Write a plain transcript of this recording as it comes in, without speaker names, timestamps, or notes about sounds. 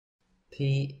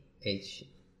THC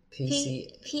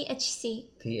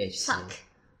fuck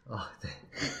哦，对。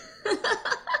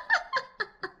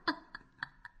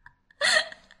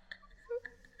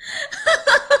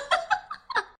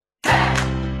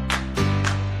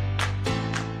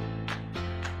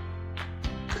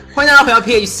欢迎大家回到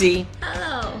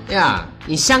Hello 呀，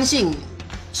你相信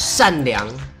善良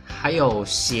还有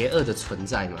邪恶的存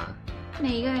在吗？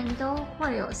每个人都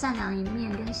会有善良一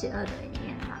面跟邪恶的一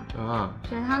面吧。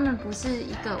所以他们不是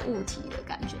一个物体的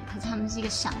感觉，可是他们是一个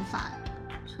想法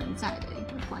存在的一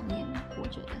个观念。我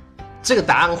觉得这个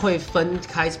答案会分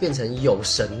开变成有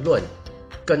神论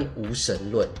跟无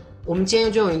神论。我们今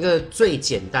天就用一个最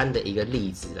简单的一个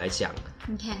例子来讲。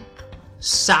OK，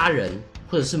 杀人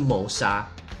或者是谋杀。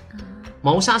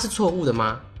谋杀是错误的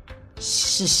吗？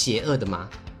是邪恶的吗？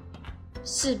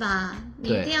是吧？你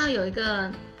一定要有一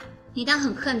个，你一定要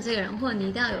很恨这个人，或者你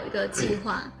一定要有一个计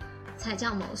划，才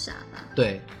叫谋杀吧？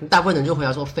对，大部分人就回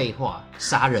答说废话，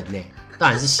杀人呢，当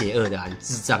然是邪恶的啊，你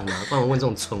智障吗？不然我问这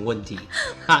种蠢问题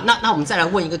啊？那我们再来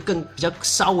问一个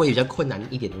稍微比较困难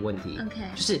一点的问题 ，OK，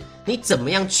 就是你怎么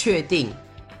样确定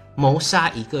谋杀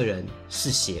一个人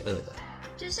是邪恶的？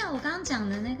就像我刚刚讲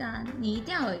的那个，你一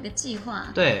定要有一个计划，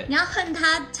对，你要恨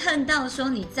他恨到说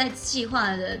你在计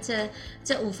划的这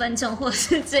5分钟或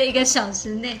是这1个小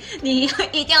时内，你一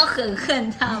定要很恨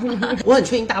他吗？我很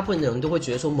确定大部分的人都会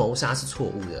觉得说谋杀是错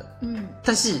误的，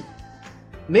但是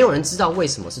没有人知道为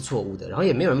什么是错误的，然后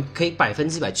也没有人可以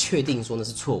100%确定说那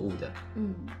是错误的，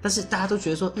但是大家都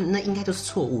觉得说，那应该都是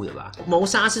错误的吧？谋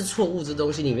杀是错误这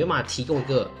东西，你没有办法提供一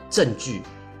个证据。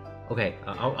OK，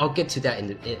 I'll get to that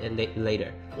in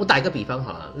later。我打一个比方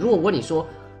好了，如果我问你说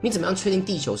你怎么样确定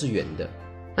地球是圆的，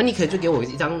那你可能就给我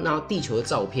一张那地球的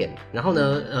照片，然后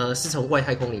呢，是从外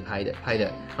太空里拍的，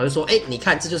然后就说，你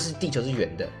看这就是地球是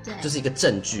圆的，就是一个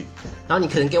证据。然后你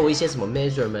可能给我一些什么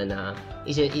measurement 啊，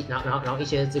然后一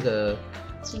些这个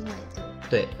经纬度，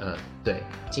对，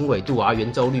经纬度啊、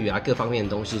圆周率啊各方面的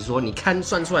东西，说你看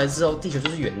算出来之后，地球就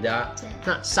是圆的啊。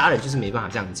那杀人就是没办法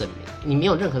这样证明，你没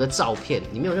有任何的照片，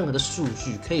你没有任何的数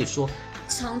据可以说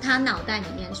从他脑袋里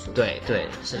面出来。对，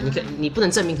是你不能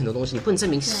证明很多东西，你不能证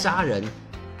明杀人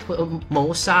或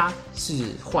谋杀是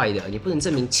坏的，你不能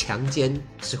证明强奸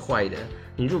是坏的，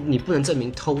你不能证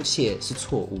明偷窃是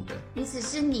错误的。你只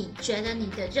是你觉得你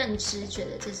的认知觉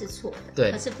得这是错的，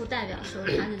对，可是不代表说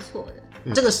它是错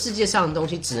的。这个世界上的东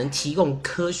西只能提供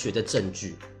科学的证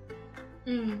据。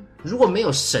如果没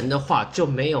有神的话，就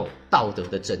没有道德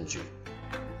的证据。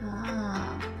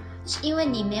因为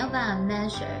你没有办法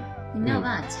measure， 你没有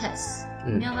办法 test，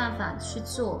你没有办法去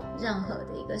做任何的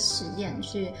一个实验，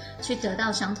去得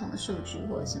到相同的数据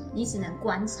或者什么，你只能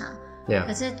观察。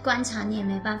可是观察你也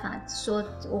没办法说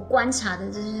我观察的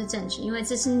这就是证据，因为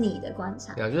这是你的观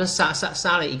察。就是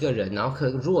杀了一个人，然后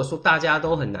如果说大家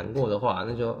都很难过的话，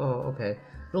那就OK。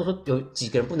如果说有几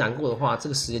个人不难过的话，这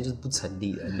个实验就是不成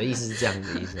立的。你的意思是这样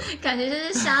子的意思吗？感觉就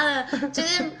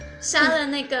是杀了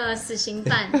那个死刑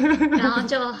犯，然后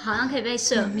就好像可以被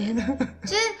赦免。就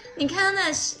是你看到那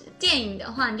个电影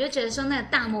的话，你就觉得说那个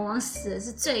大魔王死的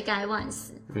是罪该万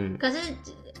死，可是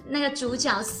那个主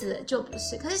角死了就不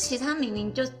是。可是其他明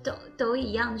明就都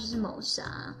一样，就是谋杀。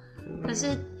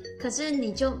可是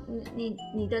你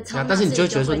的头脑但是你就会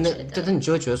觉得说但是你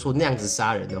就会觉得说那样子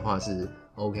杀人的话是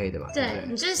OK 的嘛？对，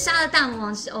你就是杀了大魔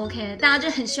王是 OK 的，大家就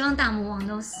很希望大魔王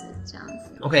都死这样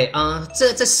子。OK，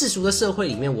 在世俗的社会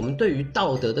里面，我们对于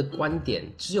道德的观点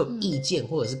只有意见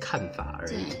或者是看法而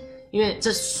已。因为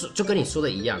这就跟你说的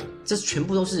一样，这全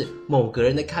部都是某个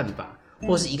人的看法，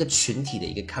或是一个群体的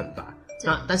一个看法。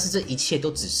但是这一切都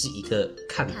只是一个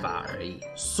看法而已。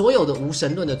所有的无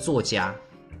神论的作家，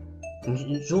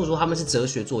你如果说他们是哲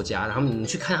学作家，然后你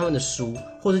去看他们的书，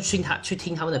或是去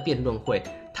听他们的辩论会，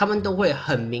他们都会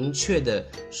很明确的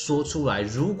说出来，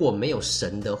如果没有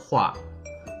神的话，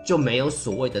就没有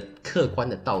所谓的客观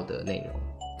的道德内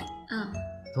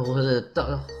容，或者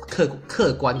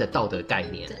客观的道德概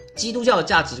念。基督教的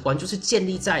价值观就是建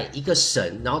立在一个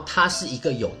神，然后他是一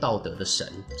个有道德的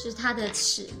神，就是他的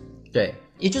尺。对，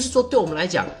也就是说，对我们来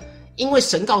讲，因为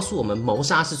神告诉我们谋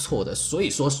杀是错的，所以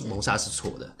说谋杀是错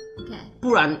的。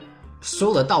不然所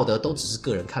有的道德都只是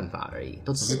个人看法而已，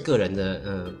都只是个人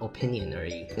的opinion 而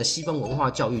已。那西方文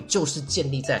化教育就是建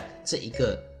立在这一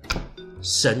个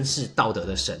神是道德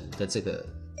的神的这个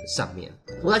上面。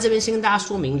我在这边先跟大家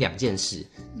说明2件事。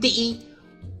第一，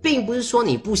并不是说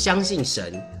你不相信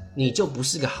神，你就不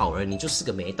是个好人，你就是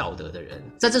个没道德的人。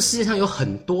在这世界上有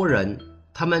很多人，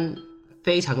他们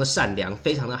非常的善良，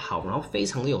非常的好，然后非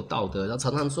常的有道德，然后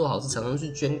常常做好事，常常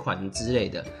去捐款之类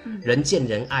的，人见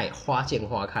人爱，花见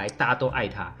花开，大家都爱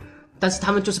他。但是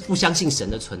他们就是不相信神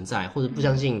的存在，或者不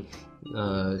相信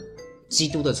基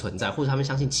督的存在，或者他们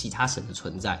相信其他神的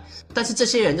存在。但是这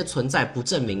些人的存在不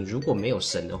证明，如果没有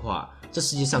神的话，这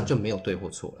世界上就没有对或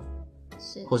错了，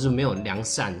或者是没有良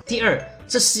善。第二，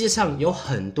这世界上有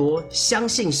很多相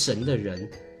信神的人，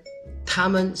他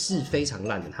们是非常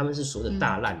烂的，他们是所谓的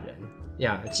大烂人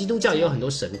呀。基督教也有很多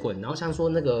神棍，然后像说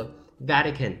那个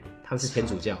Vatican， 他们是天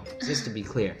主教。Just to be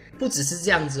clear， 不只是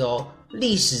这样子哦，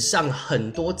历史上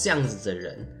很多这样子的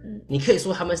人，你可以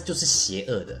说他们就是邪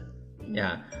恶的。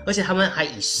而且他们还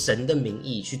以神的名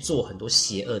义去做很多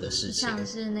邪恶的事情，像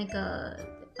是那个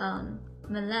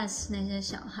molest 那些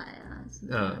小孩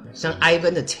啊，像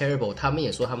Ivan the Terrible， 他们也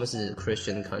说他们是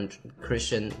Christian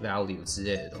value 之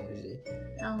类的东西。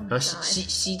然后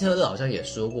希特勒好像也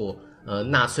说过，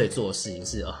纳粹做的事情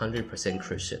是 100%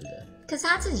 Christian 的。可是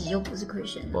他自己又不是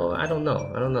Christian。Well, I don't know.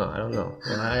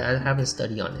 I haven't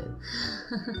studied on it.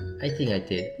 I think I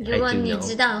did. 如果你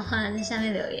知道的话，在下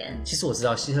面留言。其实我知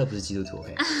道希特勒不是基督徒，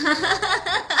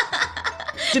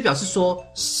就表示说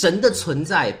神的存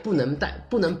在不能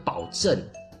保证，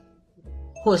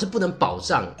或者是不能保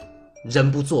障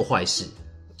人不做坏事。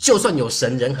就算有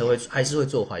神，人还是会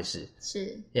做坏事。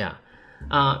是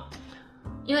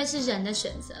因为是人的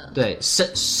选择，对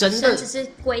神只是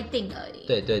规定而已。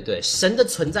对，神的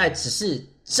存在只是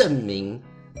证明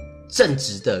正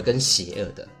直的跟邪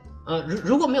恶的。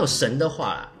如果没有神的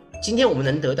话，今天我们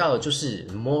能得到的就是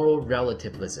moral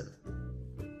relativism。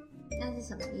那是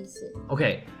什么意思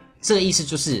 ？OK， 这个意思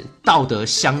就是道德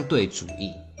相对主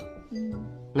义。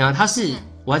那它是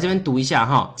我在这边读一下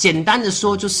哈，简单的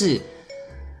说就是。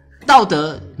道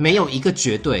德没有一个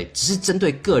绝对，只是针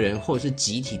对个人或者是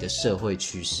集体的社会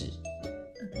趋势。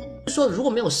就是说如果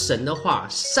没有神的话，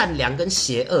善良跟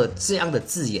邪恶这样的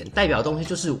字眼代表的东西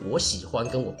就是我喜欢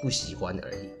跟我不喜欢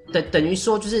而已。等于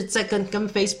说就是在跟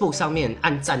Facebook 上面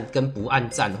按赞跟不按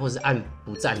赞或者是按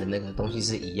不赞的那个东西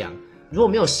是一样。如果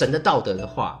没有神的道德的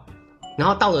话，然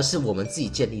后道德是我们自己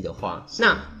建立的话，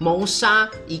那谋杀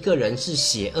一个人是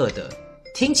邪恶的，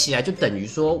听起来就等于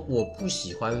说我不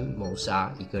喜欢谋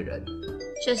杀一个人，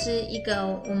就是一个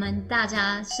我们大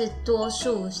家是多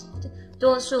数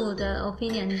的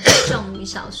opinion 重于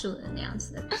少数的那样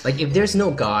子的。Like if there's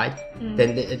no God,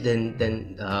 then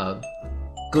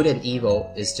good and evil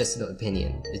is just an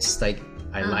opinion. It's like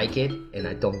I like it and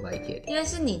I don't like it. 因为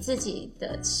是你自己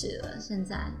的尺了，现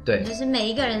在对，就是每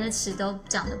一个人的尺都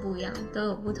长得不一样，都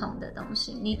有不同的东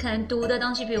西。你可能读的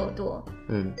东西比我多，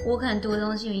我可能读的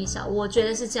东西比你少。我觉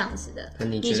得是这样子的，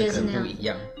你觉得可能不一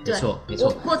样，没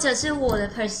错，或者是我的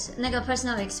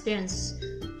personal experience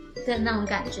的那种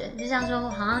感觉，就像说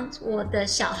好像我的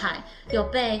小孩有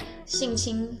被性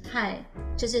侵害，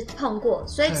就是碰过，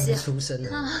所以只要出生了，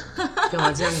干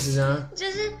嘛这样子呢？就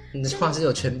是你的话是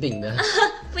有权柄的，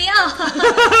不要，这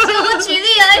我举例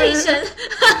而已，神。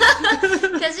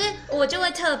可是我就会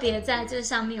特别在这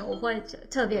上面，我会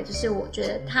特别就是我觉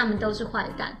得他们都是坏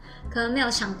蛋，可能没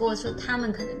有想过说他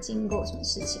们可能经过什么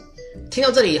事情。听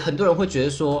到这里，很多人会觉得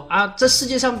说啊，这世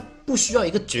界上不需要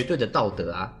一个绝对的道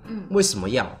德啊，为什么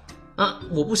要啊？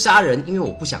我不杀人，因为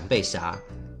我不想被杀。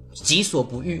己所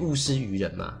不欲，勿施于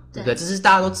人嘛，对不对？这是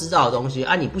大家都知道的东西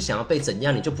啊！你不想要被怎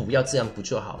样，你就不要这样，不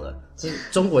就好了？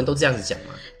中国人都这样子讲嘛。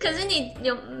可是你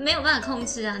没有办法控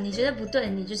制啊？你觉得不对，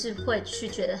你就是会去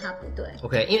觉得它不对。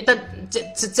OK， 因为但这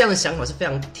样的想法是非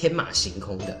常天马行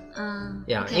空的。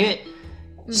Okay. 因为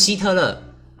希特勒、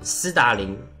斯大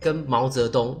林跟毛泽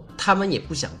东，他们也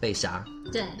不想被杀。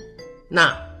对。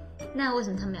那为什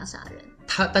么他们要杀人？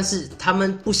但是他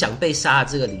们不想被杀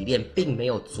的这个理念，并没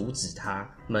有阻止他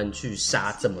们去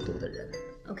杀这么多的人。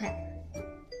OK，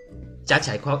 加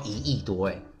起来快要1亿多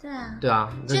哎。对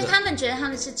啊，就是他们觉得他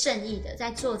们是正义的，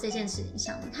在做这件事情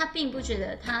上面，他并不觉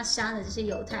得他杀的这些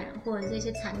犹太人或者这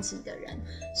些残疾的人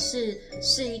是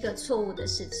一个错误的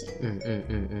事情。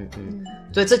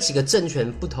所以这几个政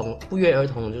权不约而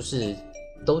同的就是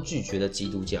都拒绝了基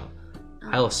督教，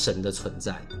还有神的存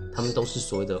在，他们都是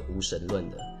所谓的无神论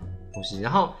的东西。然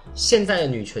后现在的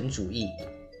女权主义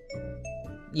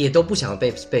也都不想要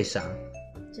被杀，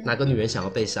哪个女人想要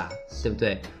被杀，对不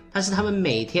对？但是他们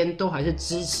每天都还是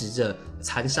支持着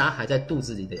残杀还在肚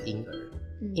子里的婴儿，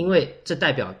因为这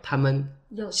代表他们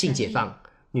性解放，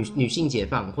女性解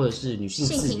放，或者是女性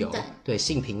自由，对，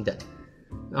性平等。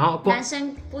然后男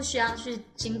生不需要去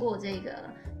经过这个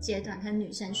阶段，可是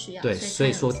女生需要。对，所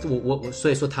以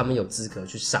说他们有资格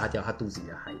去杀掉他肚子里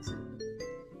的孩子。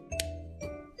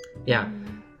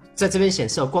在这边显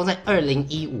示光在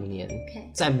2015年，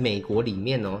在美国里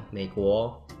面美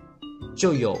国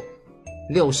就有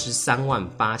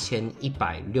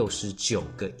638169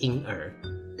个婴儿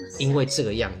因为这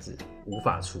个样子无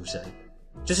法出生。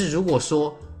就是如果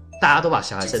说大家都把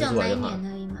小孩生出来的话，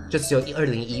就只有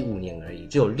2015年而已，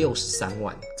就有63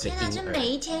万的婴儿。就每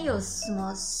一天有什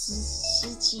么十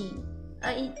几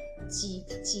几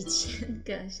千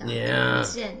个小孩不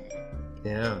见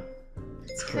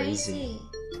，Yeah，it's crazy。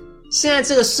现在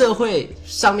这个社会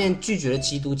上面拒绝了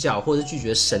基督教，或者拒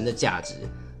绝神的价值，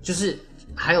就是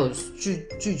还有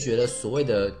拒绝了所谓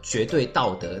的绝对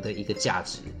道德的一个价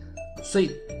值，所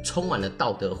以充满了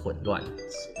道德混乱。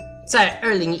在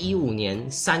2015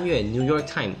年3月 New York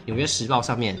Times 纽约时报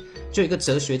上面就有一个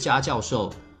哲学家教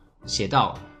授写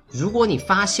道，如果你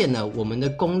发现了我们的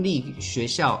公立学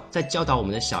校在教导我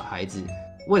们的小孩子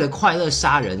为了快乐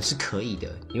杀人是可以的，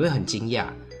你会很惊讶。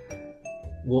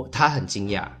他很惊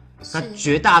讶。那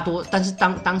但是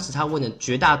当时他问的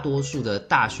绝大多数的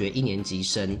大学1年级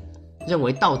生认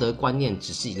为道德观念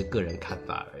只是一个个人看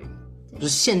法而已，就是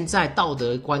现在道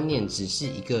德观念只是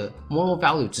一个 moral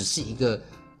value， 只是一个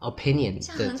opinion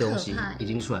的东西已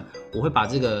经出来。我会把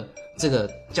这个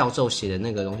教授写的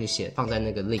那个东西放在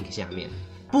那个 link 下面。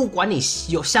不管你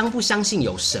相不相信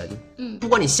有神，不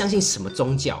管你相信什么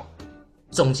宗教，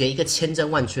总结一个千真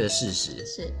万确的事实，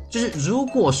就是如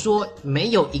果说没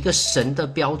有一个神的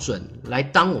标准来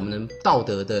当我们的道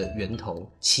德的源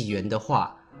头起源的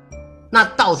话，那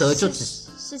道德就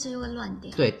世界会乱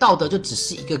掉。对，道德就只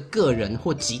是一个个人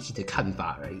或集体的看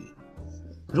法而已。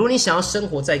如果你想要生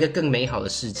活在一个更美好的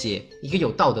世界，一个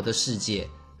有道德的世界，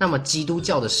那么基督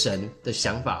教的神的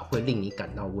想法会令你感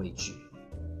到畏惧。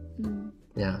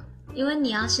因为你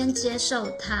要先接受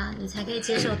他，你才可以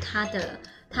接受他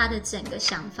的整个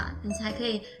想法，你才可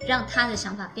以让他的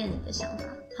想法变你的想法。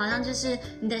好像就是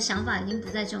你的想法已经不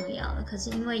再重要了，可是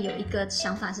因为有一个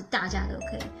想法是大家都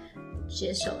可以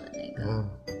接受的那个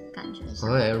感觉。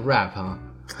我来 rap 啊，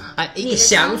一个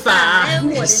想法，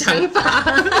我的想法。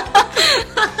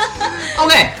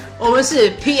OK， 我们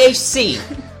是 PHC。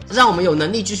让我们有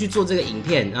能力继续做这个影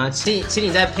片啊，请你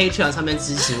在 Patreon 上面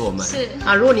支持我们。是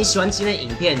啊，如果你喜欢今天的影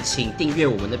片，请订阅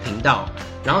我们的频道，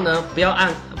然后呢，不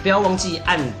要忘记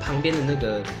按旁边的那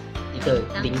个一个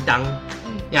铃铛，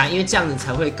因为这样子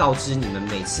才会告知你们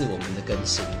每次我们的更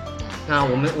新。那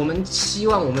我们希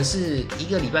望我们是1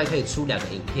个礼拜可以出2个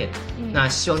影片，那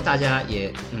希望大家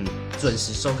也准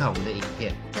时收看我们的影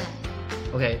片。对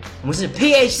 ，OK， 我们是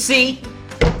PHC，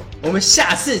 我们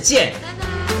下次见，拜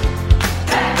拜。